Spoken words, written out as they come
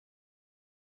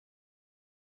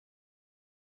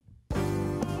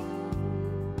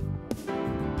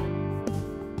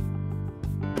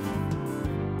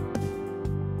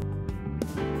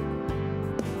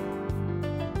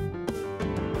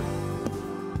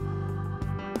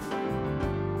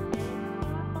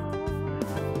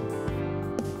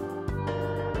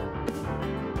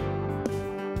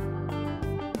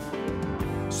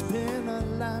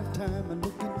time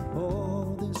looking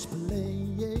for this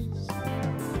place,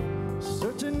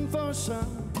 searching for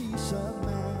some peace of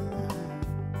mind,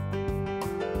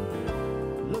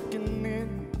 looking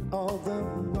in all the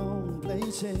wrong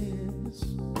places,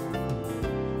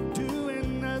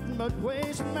 doing nothing but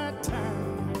wasting my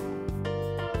time.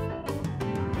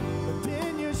 But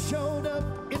then you showed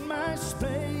up in my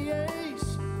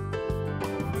space.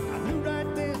 I knew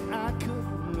right then I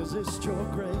couldn't resist your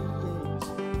grace.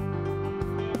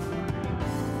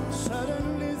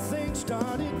 Suddenly things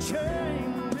started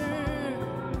changing.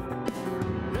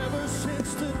 Ever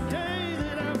since the day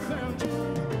that I found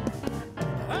you,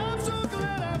 I'm so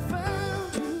glad I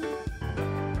found you.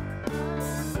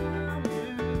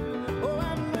 Oh,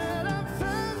 I'm glad I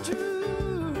found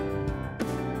you.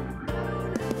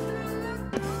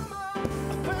 I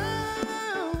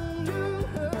found you.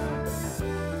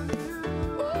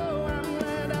 Oh, I'm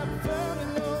glad I found you,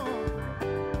 Lord.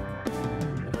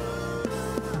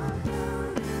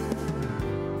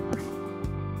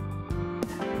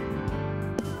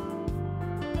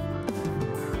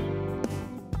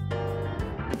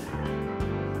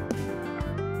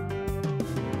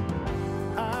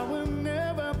 I will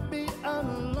never be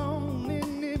alone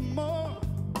anymore,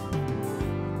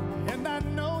 and I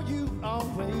know you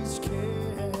always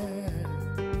care,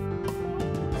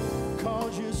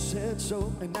 'cause you said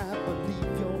so, and I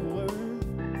believe your word.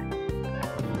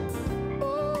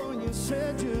 Oh, you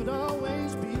said you'd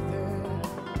always be there.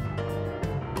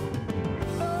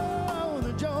 Oh,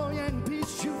 the joy and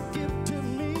peace you give to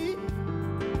me,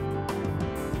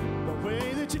 the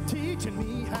way that you're teaching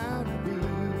me how to be.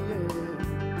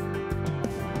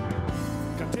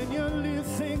 Continually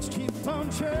things keep on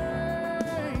changing.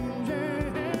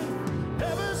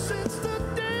 Ever since the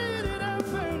day that I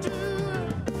found you,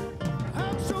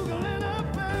 I'm so glad I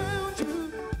found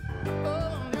you.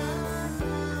 Oh,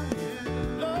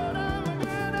 Lord, I'm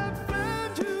glad I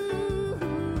found you.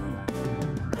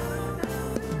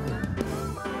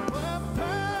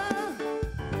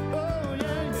 Oh,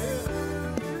 yeah,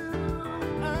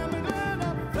 yeah. I'm glad I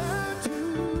found you.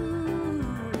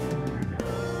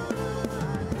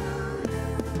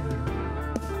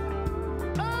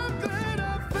 I'm glad I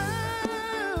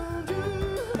found you.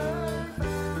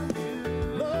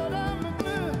 Lord, I'm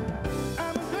glad I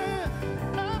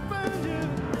found you.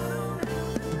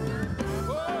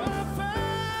 Oh, I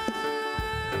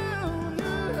found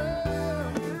you.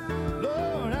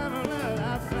 Lord, I'm glad I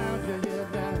found you. Yeah,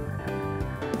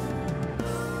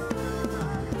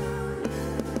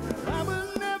 I will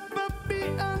never be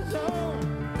alone,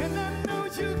 and I know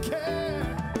you care.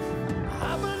 I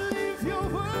believe your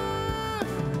word.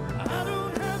 I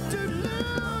don't have to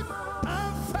look. I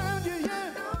found you,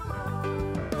 yeah.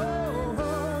 Oh,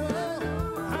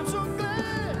 I'm so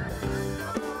glad.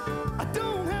 I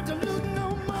don't have to look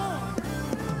no more.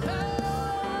 Hey,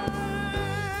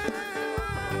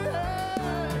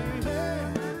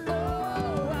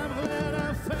 oh, I'm glad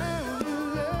I found you,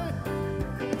 yeah.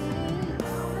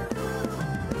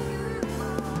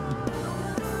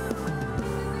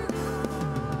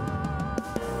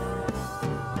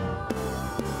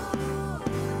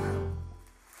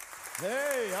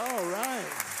 Hey, all right.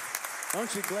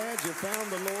 Aren't you glad you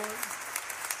found the Lord?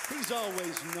 He's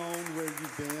always known where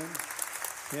you've been.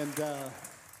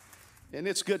 And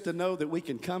it's good to know that we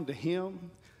can come to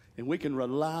Him and we can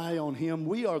rely on Him.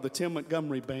 We are the Tim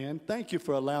Montgomery Band. Thank you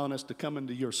for allowing us to come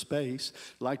into your space.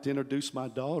 I'd like to introduce my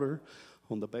daughter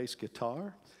on the bass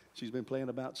guitar. She's been playing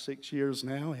about 6 years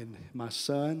now, and my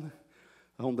son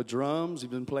on the drums. He's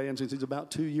been playing since he's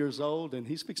about 2 years old, and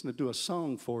he's fixing to do a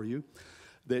song for you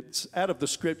that's out of the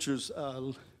scriptures.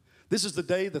 This is the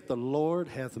day that the Lord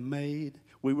hath made.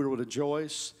 We will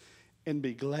rejoice and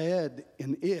be glad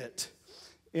in it.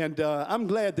 And I'm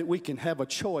glad that we can have a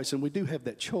choice, and we do have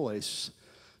that choice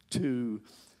to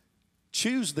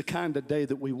choose the kind of day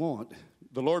that we want.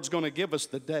 The Lord's going to give us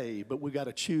the day, but we got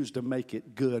to choose to make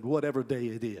it good, whatever day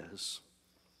it is.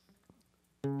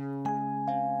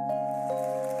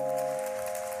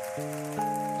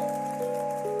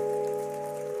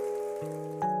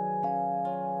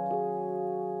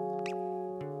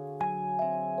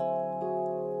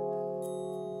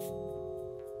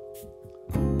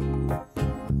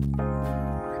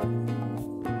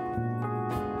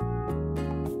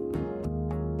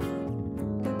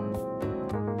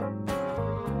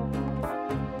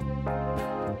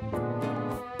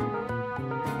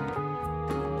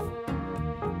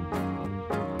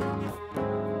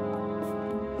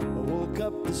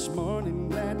 This morning,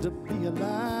 glad to be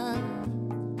alive.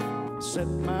 Set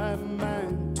my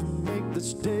mind to make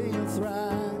this day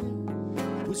thrive.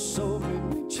 With so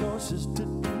many choices to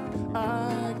do,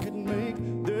 I could make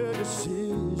the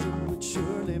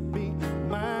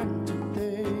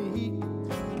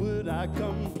I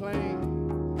complain,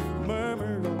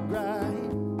 murmur or cry,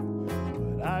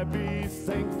 but I be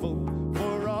thankful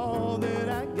for all that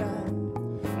I got.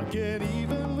 I get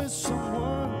even with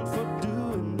someone for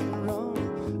doing me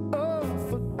wrong. Oh,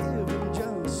 forgive and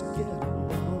just get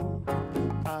along.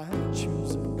 I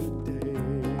choose a good day.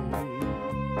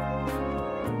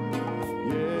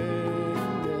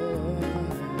 Yeah,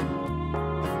 yeah.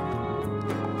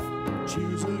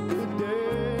 Choose a good day.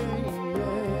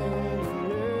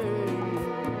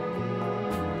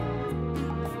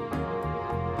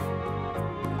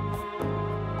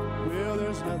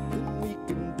 There's nothing we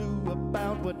can do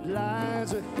about what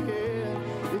lies ahead.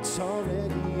 It's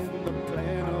already in the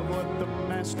plan of what the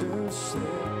Master said.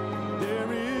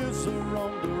 There is a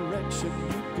wrong direction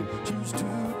you can choose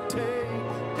to take,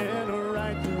 and a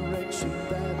right direction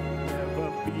that'll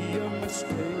never be a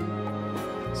mistake.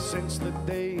 Since the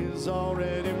day is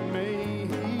already made,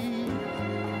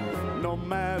 no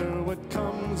matter what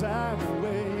comes our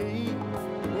way,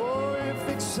 oh, if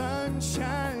it's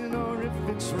sunshine or if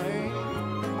it's rain,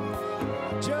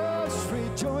 just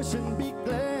rejoice and be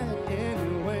glad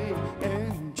anyway,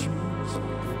 and choose a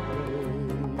good day.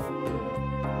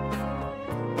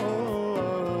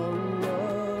 Oh,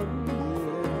 yeah.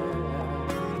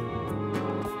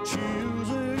 Choose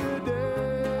a good day.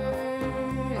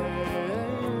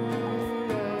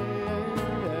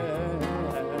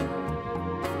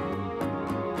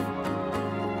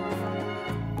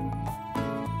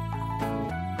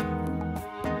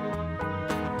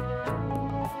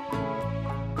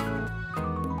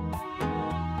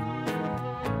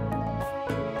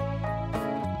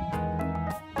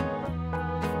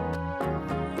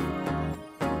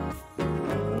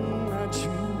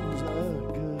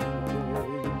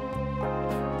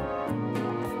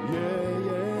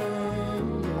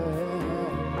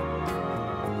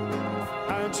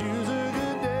 Choose a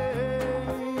good day.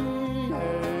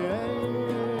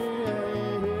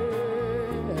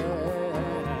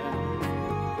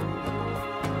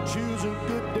 Choose a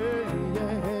good day.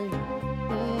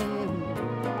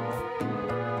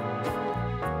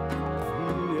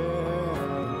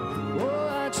 Yeah. Oh,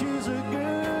 I choose a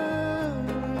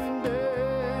good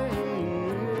day.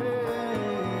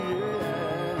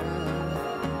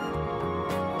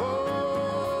 Oh,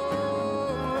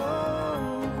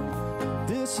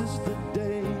 this is the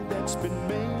day that's been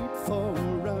made for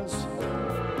us.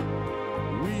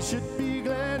 We should be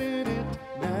glad in it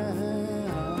now.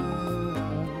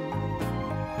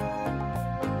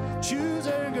 Choose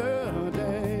a good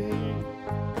day.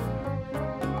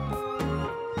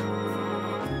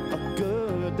 A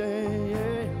good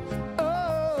day.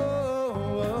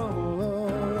 Oh, oh,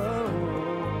 oh, oh.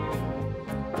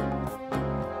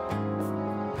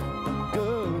 A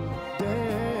good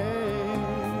day.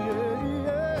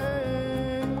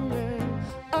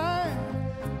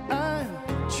 I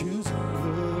choose a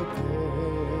good day.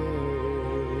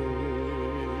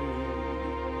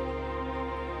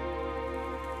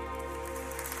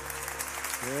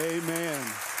 Amen.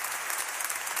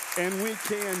 And we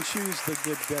can choose the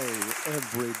good day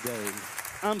every day.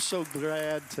 I'm so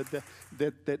glad today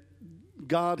that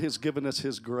God has given us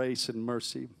His grace and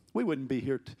mercy. We wouldn't be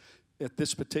here at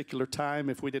this particular time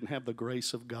if we didn't have the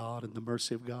grace of God and the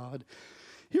mercy of God.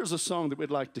 Here's a song that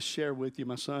we'd like to share with you.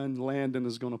 My son Landon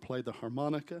is going to play the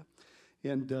harmonica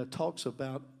and talks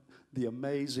about the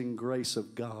amazing grace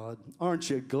of God. Aren't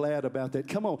you glad about that?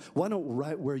 Come on, why don't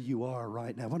right where you are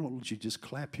right now, why don't you just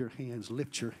clap your hands,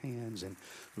 lift your hands, and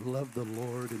love the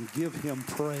Lord and give Him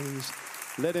praise.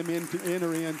 Let Him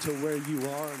enter into where you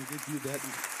are and give you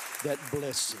that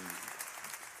blessing.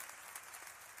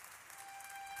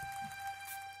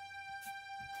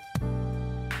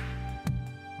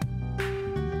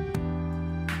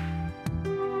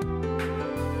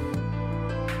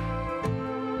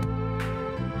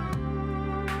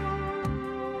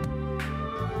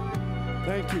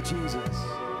 Thank you, Jesus.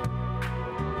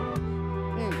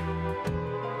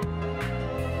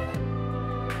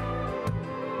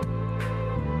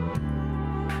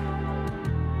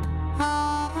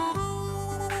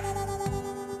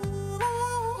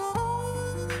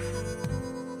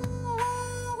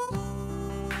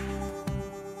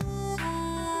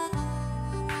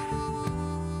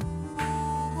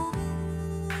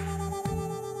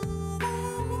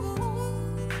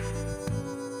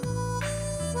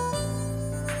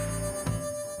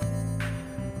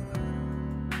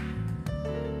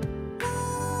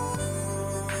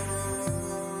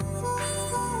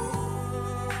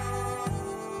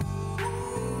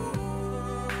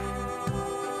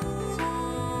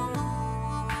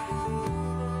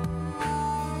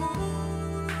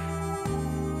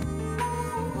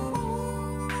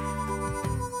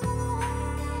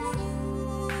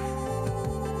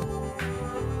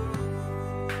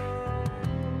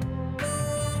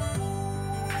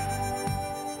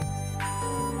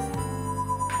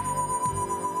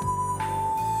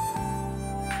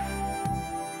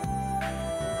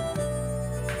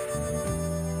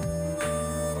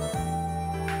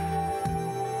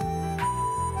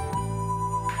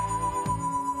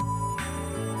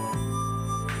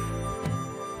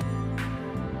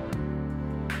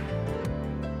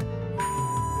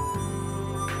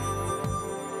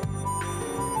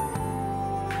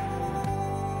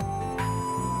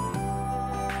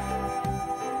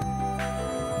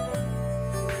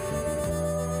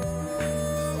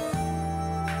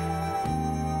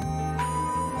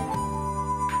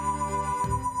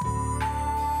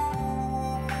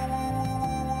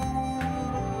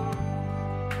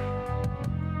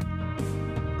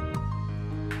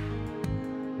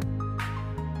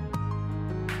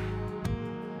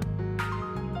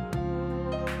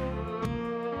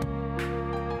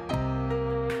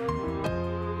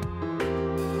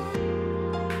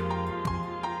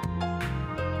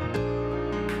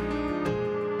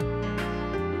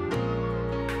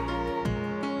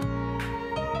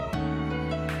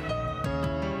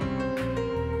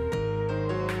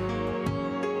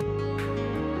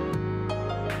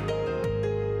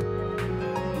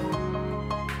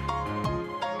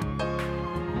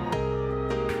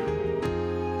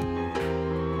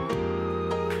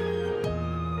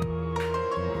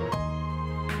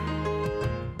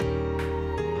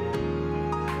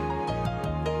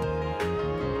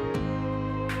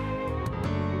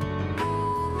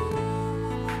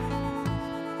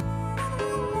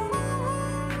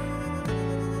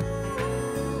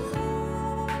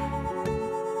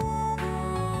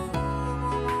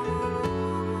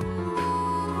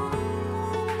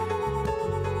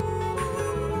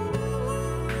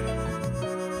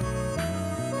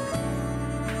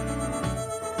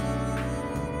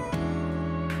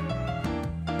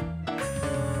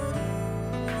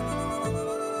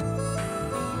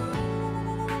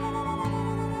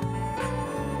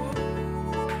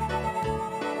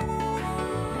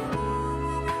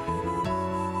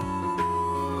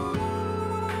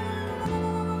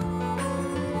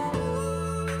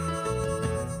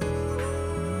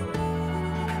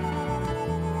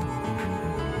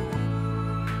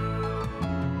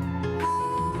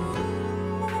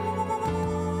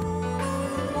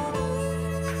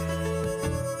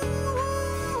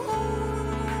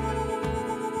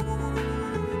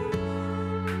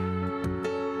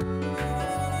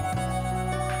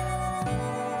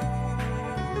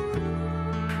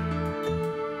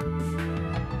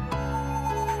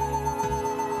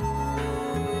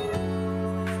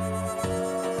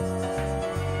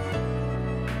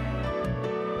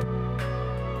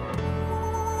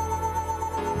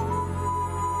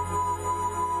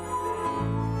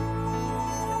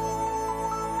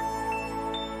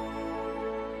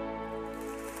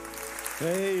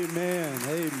 Amen.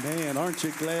 Amen. Aren't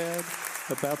you glad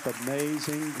about the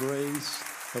amazing grace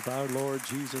of our Lord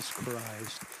Jesus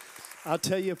Christ? I'll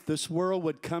tell you, if this world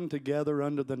would come together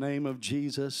under the name of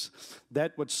Jesus,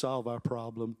 that would solve our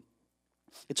problem.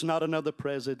 It's not another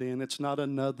president. It's not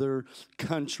another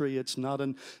country.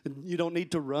 You don't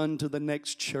need to run to the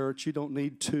next church. You don't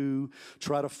need to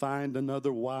try to find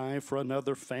another wife or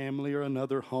another family or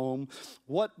another home.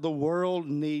 What the world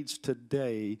needs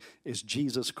today is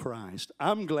Jesus Christ.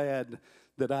 I'm glad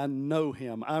that I know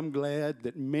him. I'm glad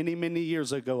that many, many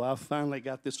years ago, I finally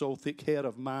got this old thick head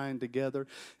of mine together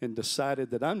and decided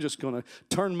that I'm just going to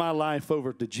turn my life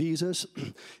over to Jesus.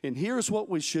 And here's what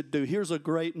we should do. Here's a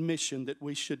great mission that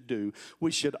we should do.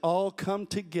 We should all come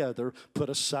together, put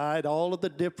aside all of the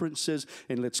differences,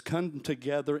 and let's come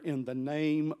together in the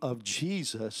name of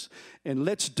Jesus. And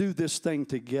let's do this thing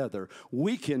together.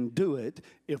 We can do it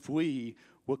if we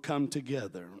will come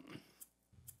together.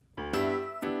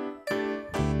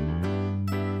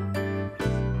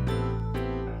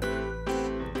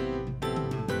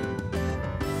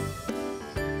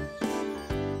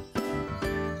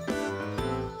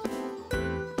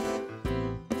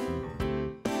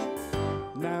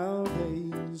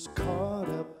 Caught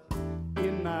up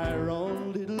in our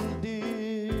own little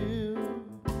deal,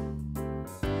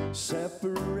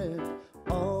 separate,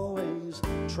 always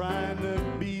trying to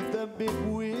beat the big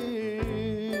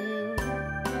wheel,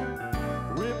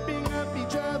 ripping up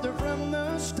each other from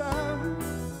the start,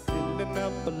 ending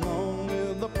up alone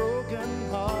with a broken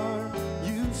heart.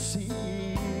 You see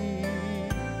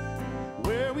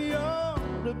where we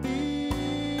ought to be.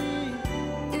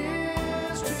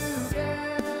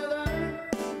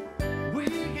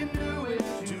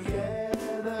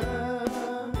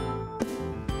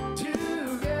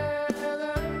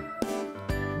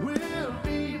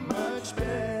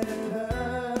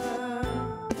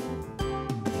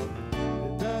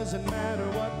 Doesn't matter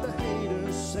what the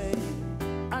haters say.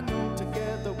 I know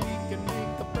together we can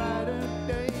make a brighter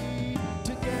day.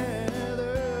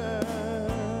 Together,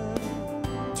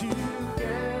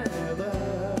 together,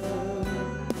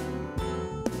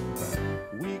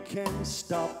 we can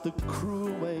stop the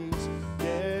cruel ways,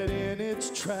 get in its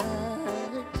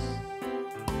tracks,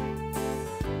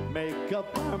 make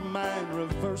up our mind,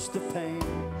 reverse the pain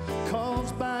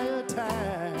caused by attacks.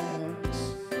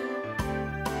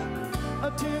 A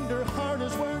tender heart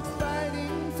is worth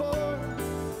fighting for,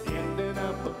 ending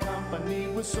up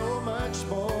accompanied with so much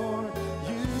more.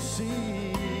 You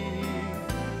see,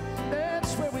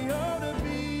 that's where we ought to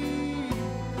be.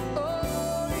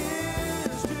 Oh,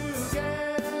 yes,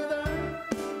 together,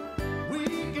 we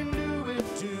can do it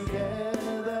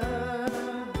together.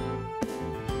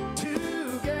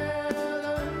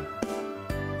 Together,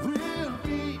 we'll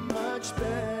be much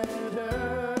better.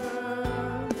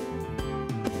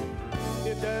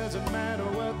 It doesn't matter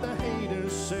what the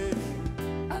haters say.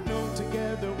 I know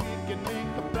together we can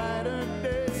make a brighter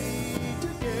day.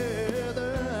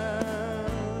 Together.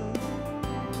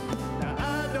 Now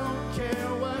I don't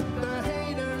care what the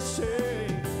haters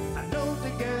say. I know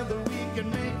together we can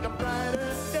make a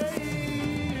brighter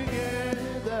day.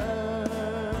 Together.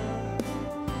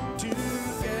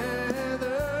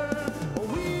 Together.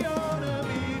 We ought to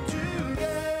be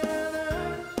together.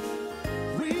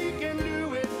 We can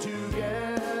do it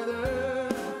together.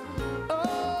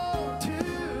 Oh,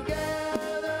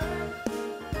 together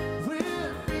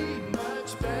we'll be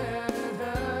much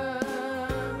better.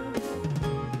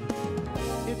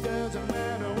 It doesn't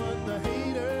matter what the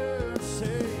haters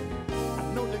say. I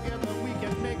know together we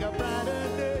can make a brighter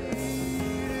day.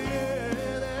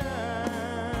 Together.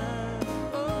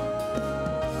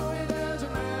 Oh, it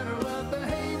doesn't matter what the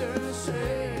haters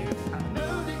say. I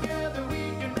know together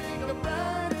we can make a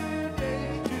brighter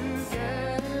day.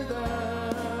 Together.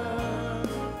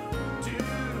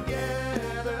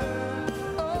 Together.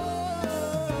 Oh,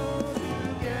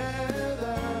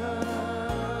 together.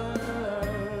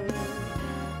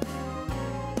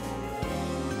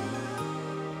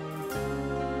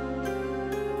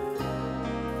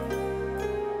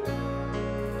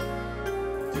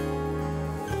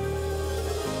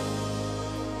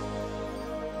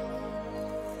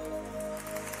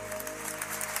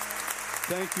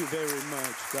 Thank you very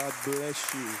much. God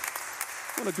bless you.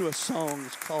 I want to do a song.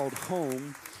 It's called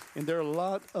Home. And there are a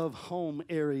lot of home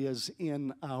areas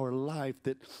in our life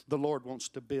that the Lord wants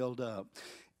to build up.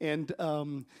 And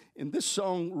this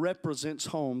song represents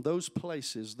home, those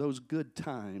places, those good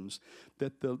times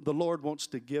that the Lord wants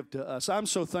to give to us. I'm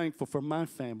so thankful for my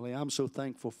family. I'm so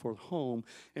thankful for home.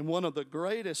 And one of the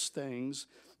greatest things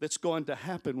that's going to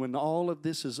happen when all of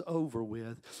this is over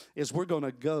with is we're going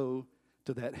to go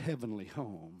to that heavenly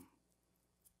home.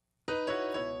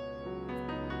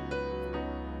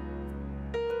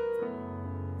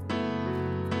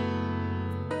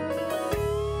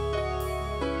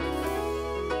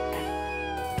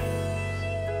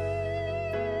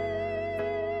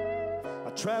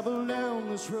 traveled down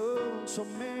this road so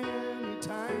many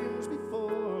times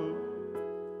before,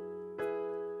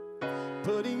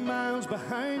 putting miles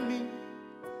behind me,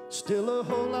 still a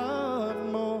whole lot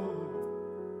more.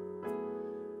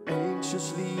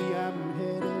 Anxiously I'm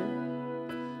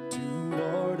headed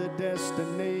toward a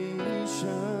destination.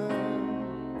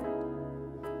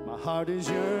 My heart is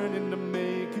yearning to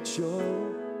make it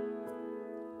sure.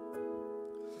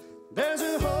 There's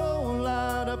a whole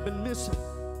lot I've been missing.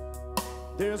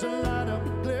 There's a lot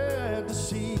I'm glad to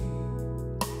see.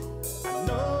 I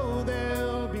know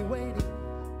they'll be waiting,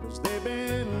 'cause they've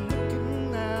been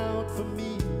looking out for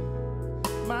me.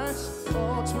 My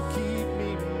thoughts will keep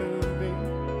me moving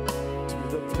to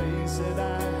the place that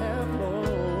I have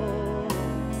longed,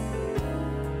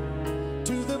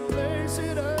 to the place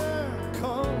that I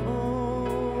call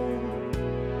home.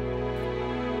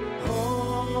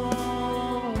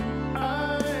 Home, I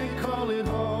call it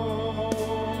home.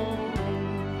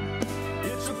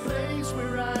 It's a place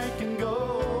where I can go,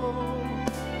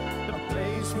 a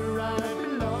place where I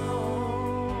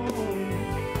belong.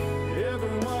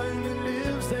 Everyone that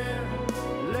lives there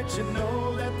lets you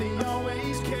know that they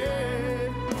always care,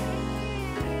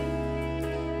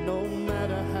 no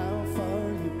matter how far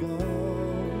you go.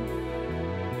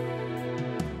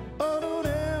 Oh, don't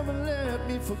ever let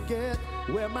me forget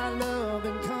where my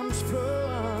loving comes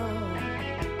from,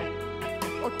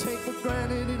 or take for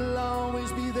granted it'll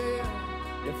always be there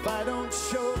if I don't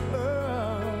show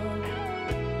up.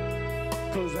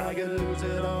 'Cause I could lose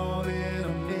it all in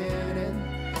a minute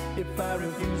if I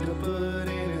refuse to put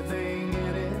anything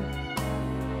in it.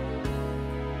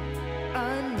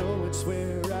 I know it's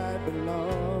where I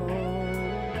belong.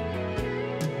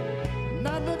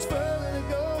 Not much further to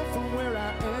go from where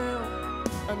I am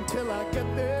until I get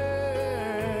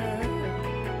there.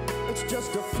 It's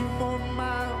just a few more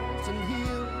miles and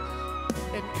hills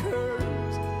and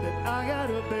curves that I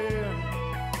gotta bear.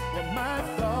 But my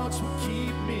thoughts will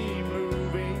keep me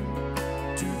moving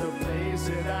to the place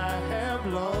that I have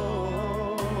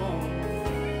longed,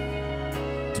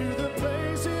 to the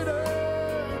place that I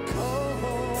call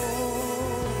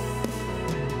home.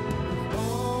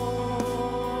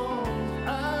 Home,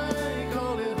 I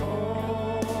call it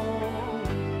home.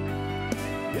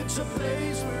 It's a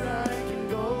place where I can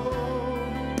go,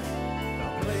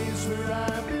 a place where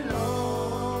I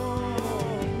belong.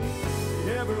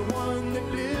 Everyone that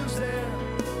lives there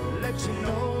lets you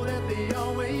know that they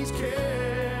always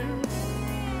care,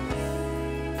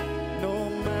 no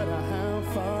matter how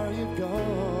far you go.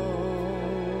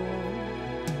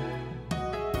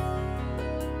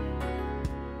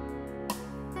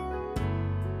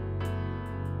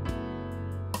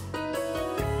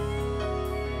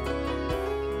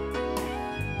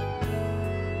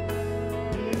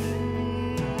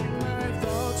 My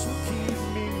thoughts will keep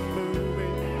me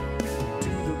moving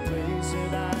to the place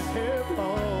that I have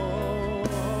longed,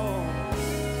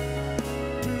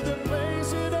 to the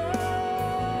place that I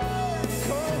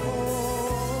call home.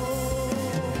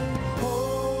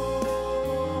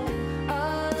 Home, I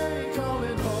call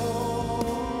it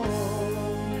home.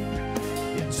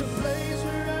 It's a place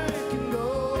where I can go,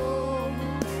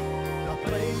 a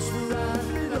place where I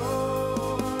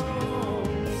belong.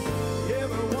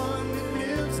 Everyone that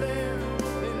lives there,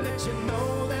 they let you know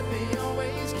that they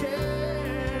always care.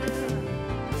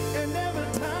 And every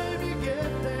time you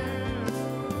get there,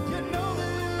 you know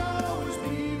that they'll always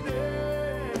be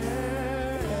there,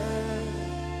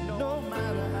 no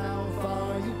matter how far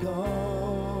you go.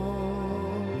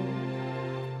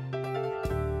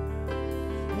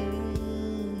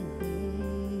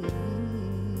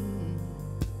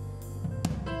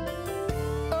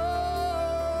 Oh,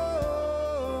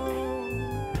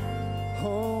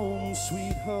 home,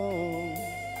 sweet home.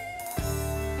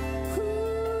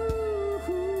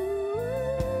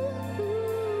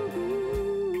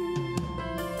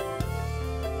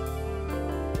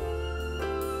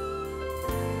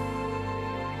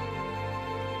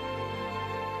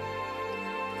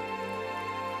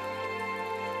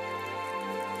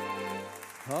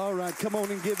 All right, come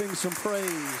on and give him some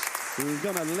praise. We're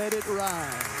going to let it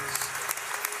rise.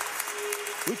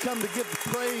 We come to give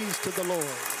praise to the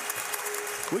Lord.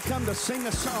 We come to sing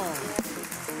a song.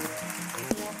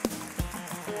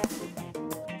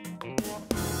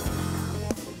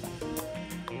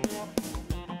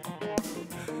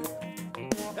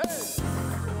 Hey!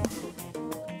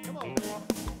 Come on.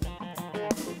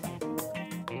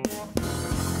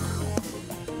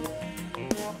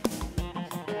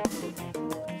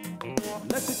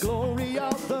 Let the glory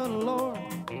of the Lord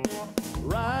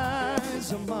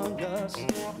among us.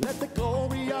 Let the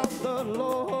glory of the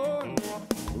Lord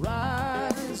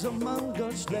rise rise among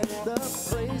us. Let the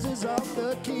praises of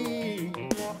the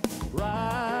King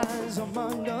rise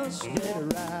among us. Let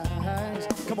it rise.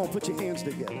 Come on, put your hands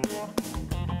together.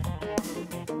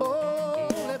 Oh,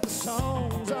 let the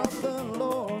songs of the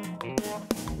Lord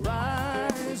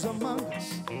rise among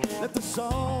us. Let the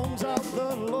songs of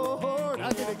the Lord,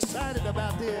 I get excited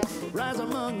about this, rise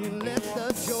among you. Let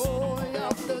the joy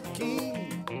of the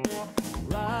King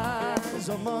rise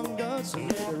among us.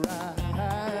 Let it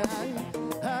rise.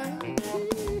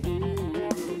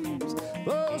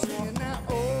 Oh, sing it now.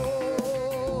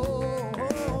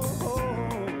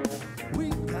 We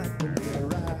got to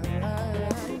let it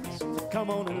rise. Come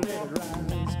on and let it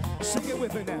rise. Sing it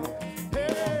with me now.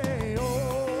 Hey,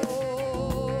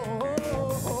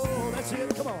 that's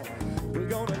it. Come on. We're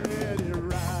gonna let it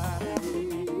rise.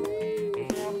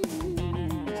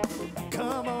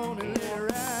 Come on and let it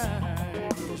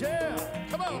rise. Yeah,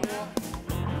 come on now.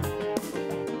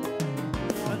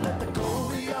 And let the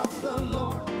glory of the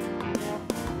Lord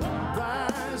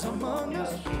rise among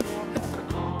us.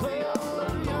 Glory of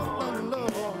the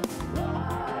Lord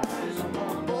rise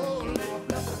among us. Oh,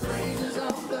 let the praises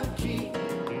of the King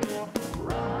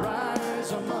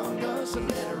rise among us and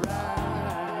let it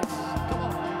rise. Come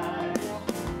on.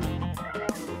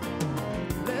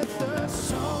 Let the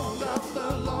song of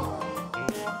the Lord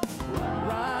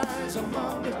rise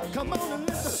among us. Come on and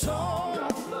let the song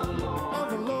of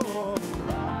the Lord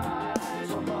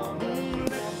rise among us.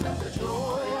 Let the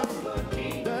joy of the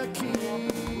King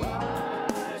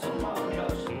rise among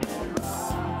us.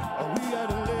 Oh, we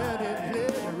gotta let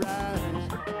it rise.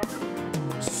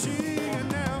 Sing it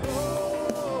now.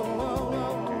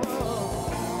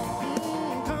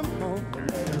 Come on,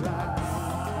 let it rise.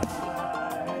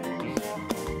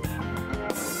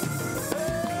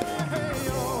 Hey,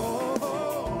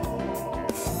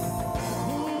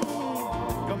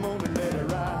 come on and let it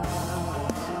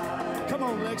rise. Come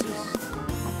on, Lexus.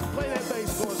 Play that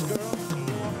bass for us, girl.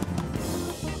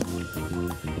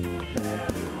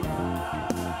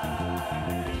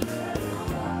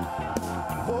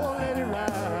 Oh, let it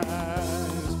rise.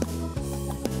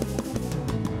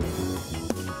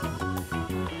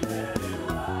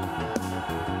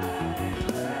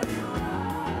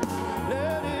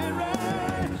 Let it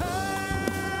rise.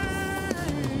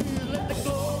 Let the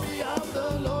glory of the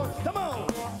Lord, come on,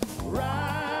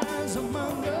 rise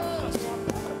among us.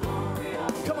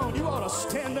 Come on, you ought to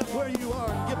stand up where you are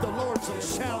and give the Lord some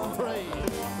shout and praise.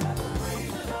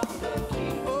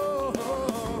 Oh,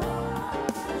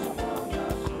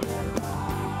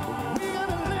 we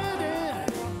gotta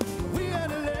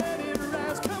let it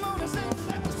rise. Come on and sing,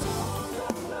 let the songs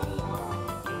of the Lord.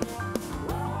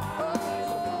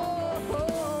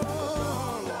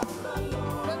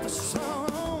 Let the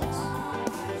songs.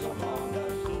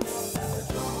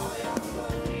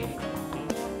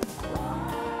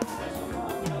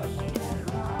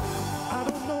 I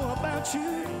don't know about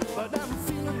you, but I'm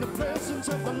feeling the presence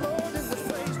of the Lord in this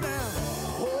place now.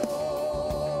 Oh,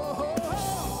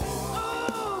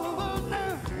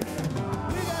 now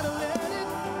we gotta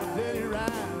let it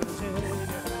rise.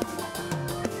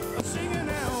 I'm singing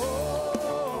now.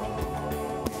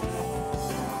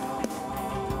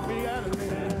 We gotta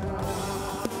let it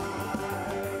rise.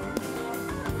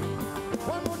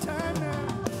 One more time now.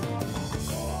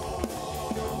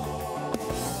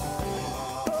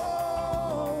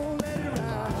 Oh, let it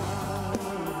rise.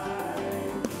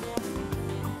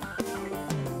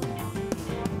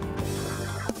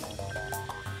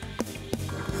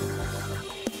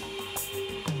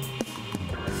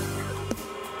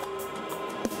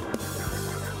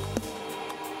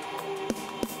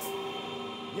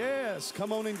 Yes,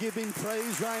 come on and give him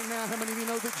praise right now. How many of you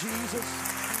know that Jesus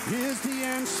is the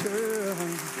answer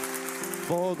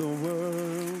for the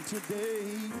world today?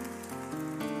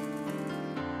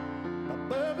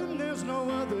 Above him there's no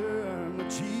other.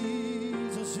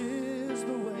 Jesus is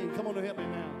the way. Come on and help me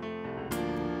now.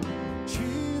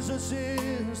 Jesus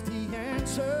is the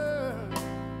answer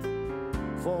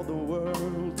for the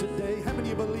world today. How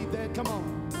many of you believe that? Come on.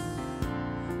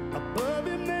 Above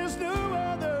him there's no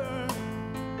other.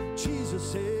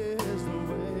 Jesus is the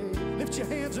way. Lift your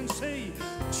hands and say,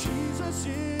 Jesus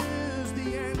is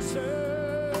the answer